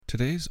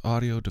Today's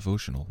audio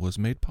devotional was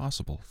made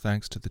possible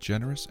thanks to the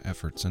generous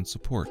efforts and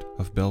support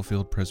of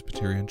Bellefield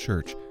Presbyterian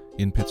Church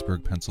in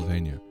Pittsburgh,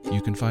 Pennsylvania.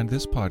 You can find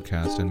this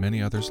podcast and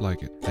many others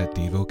like it at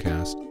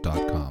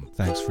Devocast.com.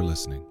 Thanks for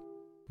listening.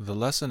 The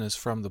lesson is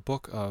from the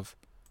book of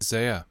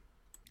Isaiah.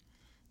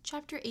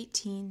 Chapter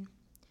 18.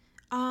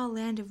 Ah,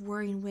 land of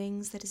whirring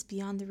wings that is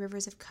beyond the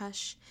rivers of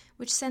Cush,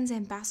 which sends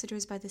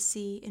ambassadors by the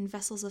sea in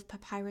vessels of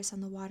papyrus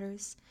on the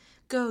waters.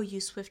 Go, you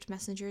swift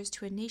messengers,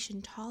 to a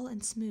nation tall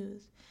and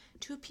smooth,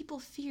 to a people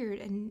feared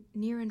and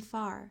near and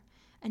far,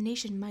 a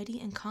nation mighty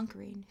and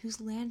conquering, whose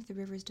land the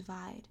rivers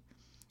divide.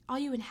 All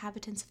you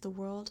inhabitants of the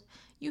world,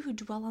 you who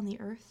dwell on the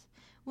earth,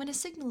 when a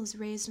signal is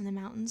raised in the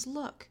mountains,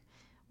 look.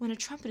 When a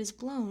trumpet is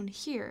blown,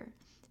 hear.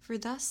 For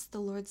thus the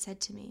Lord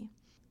said to me,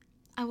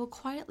 I will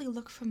quietly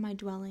look from my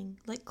dwelling,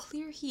 like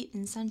clear heat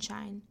in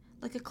sunshine,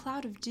 like a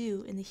cloud of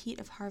dew in the heat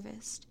of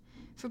harvest.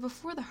 For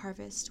before the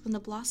harvest, when the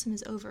blossom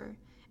is over,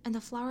 and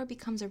the flower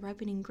becomes a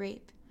ripening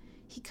grape,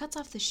 he cuts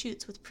off the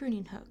shoots with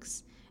pruning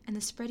hooks, and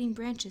the spreading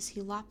branches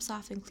he lops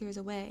off and clears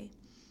away.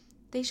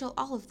 They shall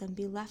all of them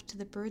be left to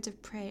the birds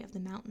of prey of the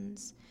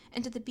mountains,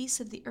 and to the beasts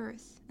of the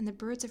earth, and the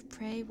birds of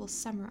prey will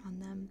summer on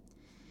them,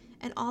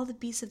 and all the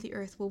beasts of the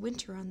earth will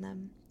winter on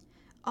them.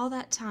 All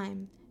that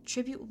time,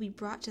 tribute will be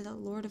brought to the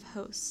Lord of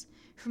hosts,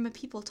 from a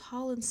people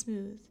tall and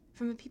smooth,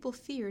 from a people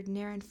feared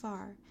near and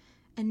far,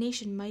 a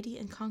nation mighty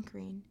and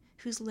conquering,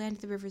 whose land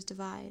the rivers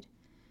divide,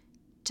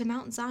 to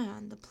Mount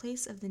Zion, the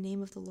place of the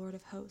name of the Lord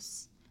of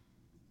hosts.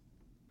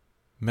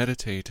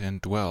 Meditate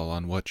and dwell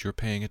on what you're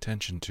paying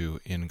attention to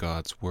in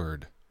God's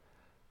Word.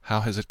 How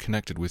has it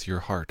connected with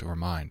your heart or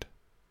mind?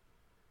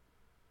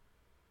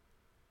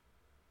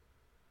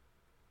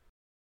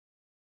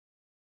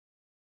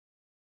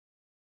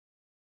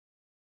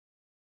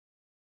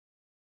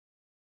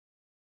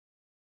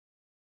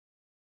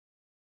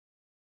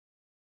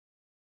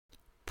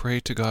 Pray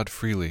to God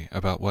freely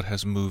about what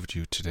has moved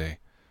you today.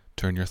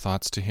 Turn your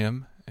thoughts to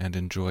Him and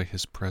enjoy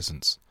His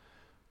presence.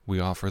 We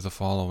offer the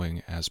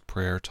following as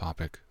prayer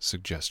topic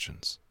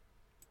suggestions.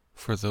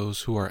 For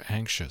those who are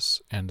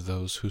anxious and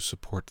those who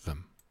support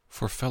them.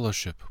 For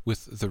fellowship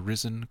with the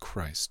risen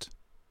Christ.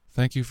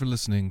 Thank you for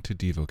listening to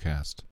Devocast.